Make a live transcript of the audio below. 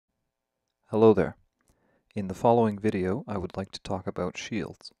Hello there. In the following video, I would like to talk about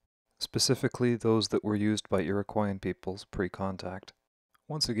shields, specifically those that were used by Iroquoian peoples pre-contact.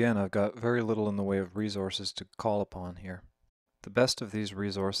 Once again, I've got very little in the way of resources to call upon here. The best of these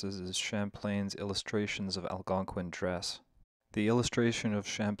resources is Champlain's illustrations of Algonquin dress. The illustration of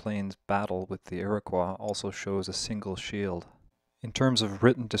Champlain's battle with the Iroquois also shows a single shield. In terms of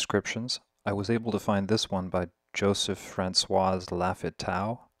written descriptions, I was able to find this one by Joseph Francois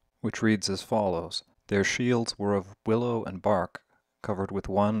Lafitau, which reads as follows: "Their shields were of willow and bark, covered with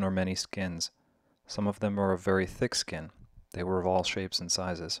one or many skins. Some of them are of very thick skin. They were of all shapes and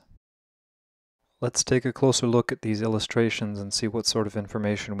sizes." Let's take a closer look at these illustrations and see what sort of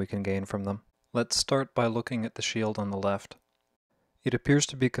information we can gain from them. Let's start by looking at the shield on the left. It appears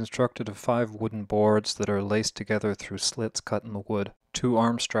to be constructed of 5 wooden boards that are laced together through slits cut in the wood. 2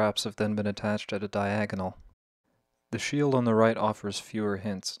 arm straps have then been attached at a diagonal. The shield on the right offers fewer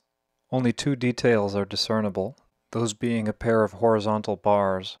hints. Only 2 details are discernible, those being a pair of horizontal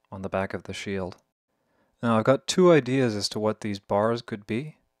bars on the back of the shield. Now I've got 2 ideas as to what these bars could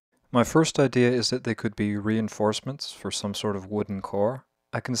be. My first idea is that they could be reinforcements for some sort of wooden core.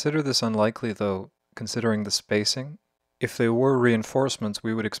 I consider this unlikely though, considering the spacing. If they were reinforcements,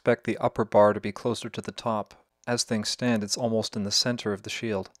 we would expect the upper bar to be closer to the top. As things stand, it's almost in the center of the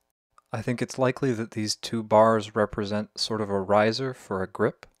shield. I think it's likely that these 2 bars represent sort of a riser for a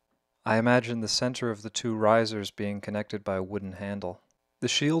grip. I imagine the center of the 2 risers being connected by a wooden handle. The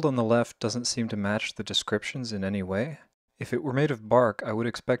shield on the left doesn't seem to match the descriptions in any way. If it were made of bark, I would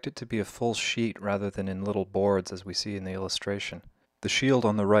expect it to be a full sheet rather than in little boards as we see in the illustration. The shield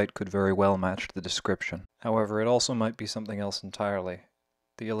on the right could very well match the description. However, it also might be something else entirely.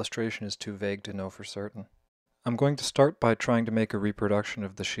 The illustration is too vague to know for certain. I'm going to start by trying to make a reproduction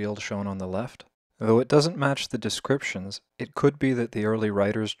of the shield shown on the left. Though it doesn't match the descriptions, it could be that the early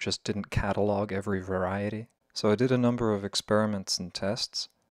writers just didn't catalog every variety. So I did a number of experiments and tests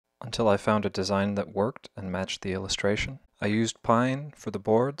until I found a design that worked and matched the illustration. I used pine for the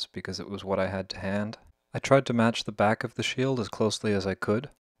boards because it was what I had to hand. I tried to match the back of the shield as closely as I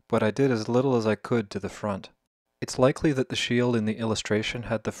could, but I did as little as I could to the front. It's likely that the shield in the illustration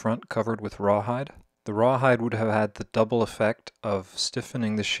had the front covered with rawhide. The rawhide would have had the double effect of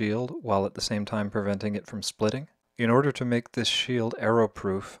stiffening the shield while at the same time preventing it from splitting. In order to make this shield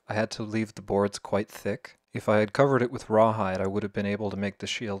arrow-proof, I had to leave the boards quite thick. If I had covered it with rawhide, I would have been able to make the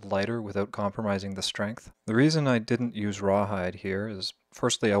shield lighter without compromising the strength. The reason I didn't use rawhide here is,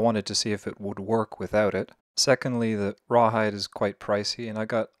 firstly, I wanted to see if it would work without it. Secondly, the rawhide is quite pricey and I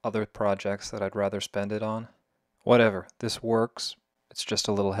got other projects that I'd rather spend it on. Whatever, this works. It's just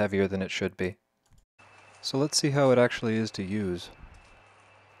a little heavier than it should be. So let's see how it actually is to use.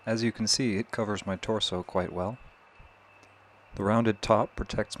 As you can see, it covers my torso quite well. The rounded top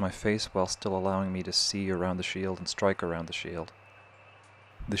protects my face while still allowing me to see around the shield and strike around the shield.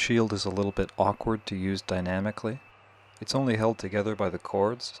 The shield is a little bit awkward to use dynamically. It's only held together by the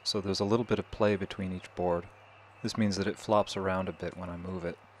cords, so there's a little bit of play between each board. This means that it flops around a bit when I move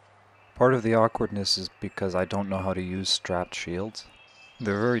it. Part of the awkwardness is because I don't know how to use strapped shields.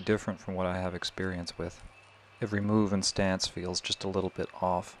 They're very different from what I have experience with. Every move and stance feels just a little bit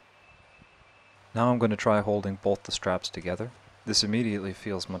off. Now I'm going to try holding both the straps together. This immediately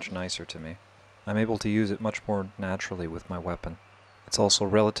feels much nicer to me. I'm able to use it much more naturally with my weapon. It's also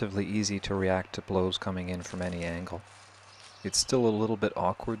relatively easy to react to blows coming in from any angle. It's still a little bit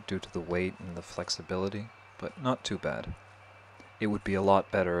awkward due to the weight and the flexibility, but not too bad. It would be a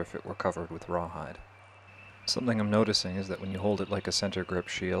lot better if it were covered with rawhide. Something I'm noticing is that when you hold it like a center grip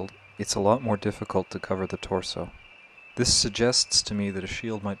shield, it's a lot more difficult to cover the torso. This suggests to me that a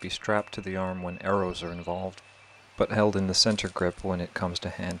shield might be strapped to the arm when arrows are involved, but held in the center grip when it comes to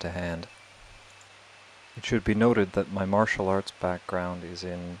hand. It should be noted that my martial arts background is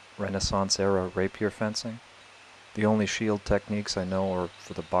in Renaissance-era rapier fencing. The only shield techniques I know are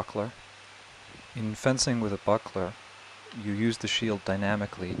for the buckler. In fencing with a buckler, you use the shield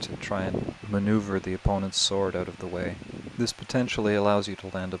dynamically to try and maneuver the opponent's sword out of the way. This potentially allows you to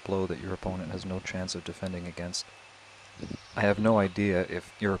land a blow that your opponent has no chance of defending against. I have no idea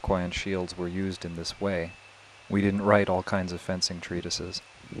if Iroquoian shields were used in this way. We didn't write all kinds of fencing treatises.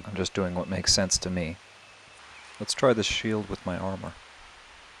 I'm just doing what makes sense to me. Let's try this shield with my armor,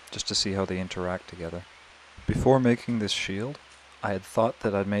 just to see how they interact together. Before making this shield, I had thought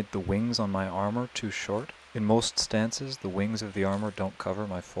that I'd made the wings on my armor too short. In most stances, the wings of the armor don't cover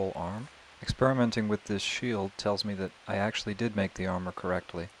my full arm. Experimenting with this shield tells me that I actually did make the armor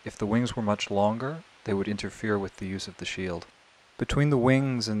correctly. If the wings were much longer, they would interfere with the use of the shield. Between the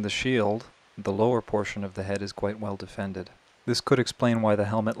wings and the shield, the lower portion of the head is quite well defended. This could explain why the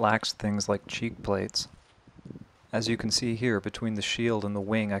helmet lacks things like cheek plates. As you can see here, between the shield and the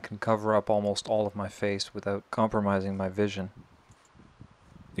wing, I can cover up almost all of my face without compromising my vision.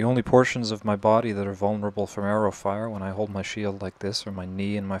 The only portions of my body that are vulnerable from arrow fire when I hold my shield like this are my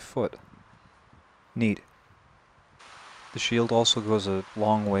knee and my foot. Neat. The shield also goes a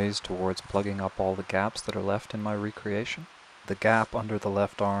long ways towards plugging up all the gaps that are left in my recreation, the gap under the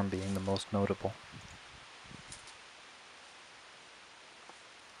left arm being the most notable.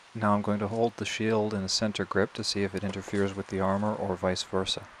 Now I'm going to hold the shield in a center grip to see if it interferes with the armor or vice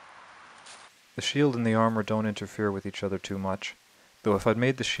versa. The shield and the armor don't interfere with each other too much, though if I'd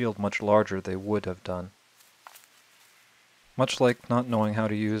made the shield much larger they would have done. Much like not knowing how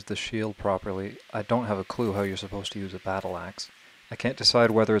to use the shield properly, I don't have a clue how you're supposed to use a battle axe. I can't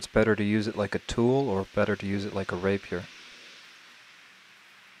decide whether it's better to use it like a tool or better to use it like a rapier.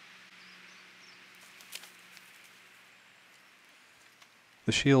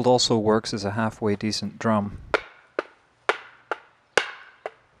 The shield also works as a halfway decent drum.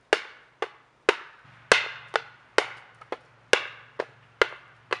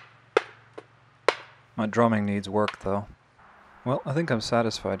 My drumming needs work though. Well, I think I'm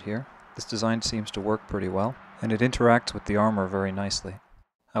satisfied here. This design seems to work pretty well, and it interacts with the armor very nicely.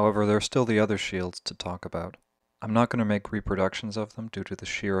 However, there are still the other shields to talk about. I'm not going to make reproductions of them due to the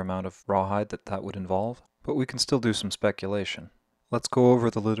sheer amount of rawhide that would involve, but we can still do some speculation. Let's go over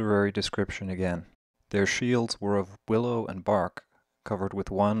the literary description again. Their shields were of willow and bark, covered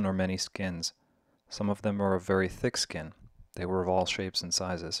with one or many skins. Some of them are of very thick skin. They were of all shapes and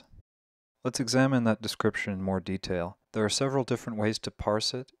sizes. Let's examine that description in more detail. There are several different ways to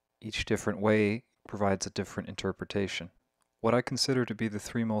parse it. Each different way provides a different interpretation. What I consider to be the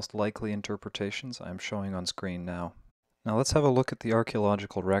three most likely interpretations I am showing on screen now. Now let's have a look at the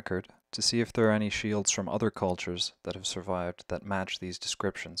archaeological record to see if there are any shields from other cultures that have survived that match these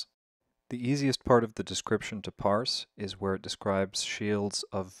descriptions. The easiest part of the description to parse is where it describes shields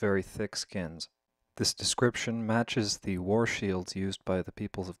of very thick skins. This description matches the war shields used by the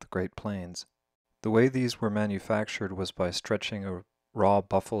peoples of the Great Plains. The way these were manufactured was by stretching a raw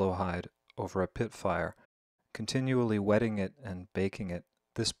buffalo hide over a pit fire, continually wetting it and baking it.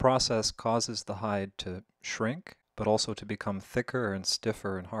 This process causes the hide to shrink, but also to become thicker and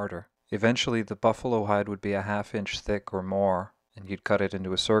stiffer and harder. Eventually the buffalo hide would be a half-inch thick or more, and you'd cut it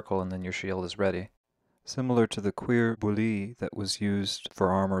into a circle and then your shield is ready. Similar to the cuir bouilli that was used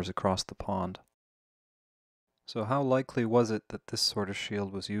for armors across the pond. So how likely was it that this sort of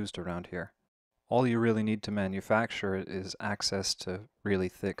shield was used around here? All you really need to manufacture it is access to really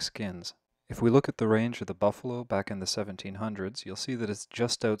thick skins. If we look at the range of the buffalo back in the 1700s, you'll see that it's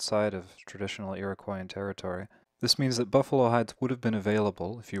just outside of traditional Iroquoian territory. This means that buffalo hides would have been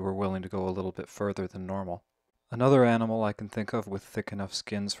available if you were willing to go a little bit further than normal. Another animal I can think of with thick enough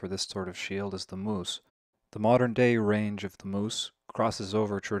skins for this sort of shield is the moose. The modern day range of the moose crosses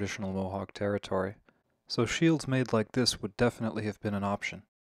over traditional Mohawk territory. So shields made like this would definitely have been an option.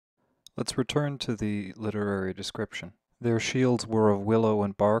 Let's return to the literary description. Their shields were of willow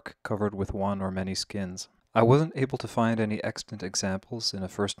and bark covered with one or many skins. I wasn't able to find any extant examples in a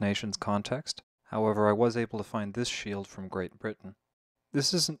First Nations context. However, I was able to find this shield from Great Britain.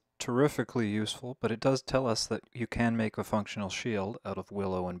 This isn't terrifically useful, but it does tell us that you can make a functional shield out of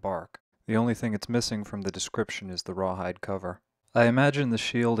willow and bark. The only thing it's missing from the description is the rawhide cover. I imagine the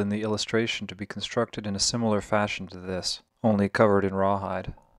shield in the illustration to be constructed in a similar fashion to this, only covered in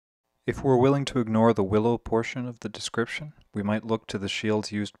rawhide. If we're willing to ignore the willow portion of the description, we might look to the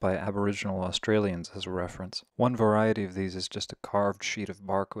shields used by Aboriginal Australians as a reference. One variety of these is just a carved sheet of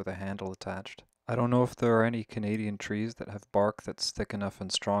bark with a handle attached. I don't know if there are any Canadian trees that have bark that's thick enough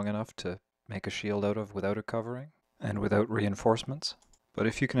and strong enough to make a shield out of without a covering, and without reinforcements. But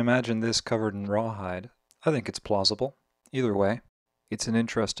if you can imagine this covered in rawhide, I think it's plausible. Either way, it's an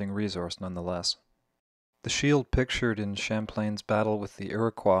interesting resource nonetheless. The shield pictured in Champlain's battle with the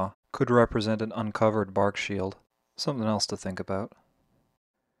Iroquois could represent an uncovered bark shield. Something else to think about.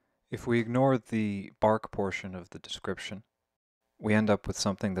 If we ignore the bark portion of the description, we end up with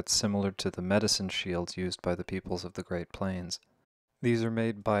something that's similar to the medicine shields used by the peoples of the Great Plains. These are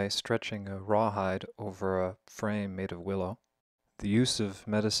made by stretching a rawhide over a frame made of willow. The use of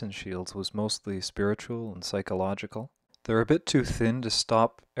medicine shields was mostly spiritual and psychological. They're a bit too thin to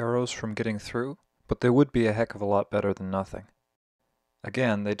stop arrows from getting through, but they would be a heck of a lot better than nothing.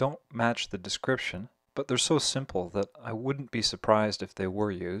 Again, they don't match the description, but they're so simple that I wouldn't be surprised if they were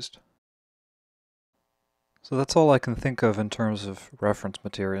used. So that's all I can think of in terms of reference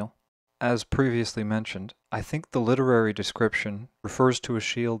material. As previously mentioned, I think the literary description refers to a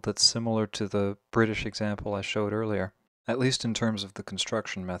shield that's similar to the British example I showed earlier. at least in terms of the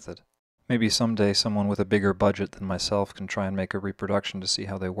construction method. Maybe someday someone with a bigger budget than myself can try and make a reproduction to see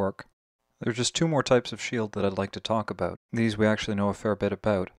how they work. There are just two more types of shield that I'd like to talk about. These we actually know a fair bit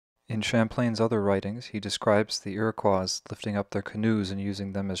about. In Champlain's other writings, he describes the Iroquois lifting up their canoes and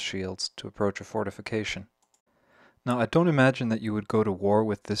using them as shields to approach a fortification. Now, I don't imagine that you would go to war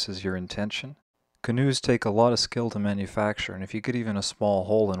with this as your intention. Canoes take a lot of skill to manufacture, and if you get even a small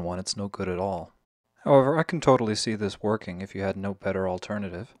hole in one, it's no good at all. However, I can totally see this working if you had no better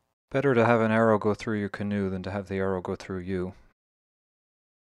alternative. Better to have an arrow go through your canoe than to have the arrow go through you.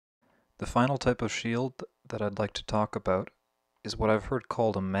 The final type of shield that I'd like to talk about is what I've heard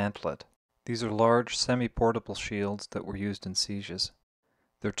called a mantlet. These are large, semi-portable shields that were used in sieges.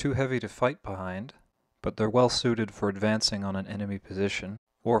 They're too heavy to fight behind, but they're well suited for advancing on an enemy position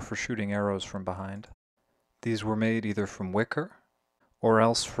or for shooting arrows from behind. These were made either from wicker or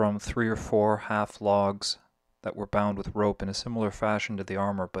else from 3 or 4 half logs that were bound with rope in a similar fashion to the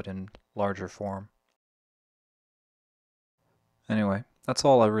armor but in larger form. Anyway, that's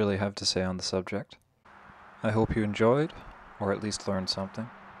all I really have to say on the subject. I hope you enjoyed, or at least learned something.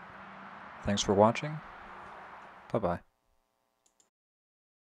 Thanks for watching. Bye-bye.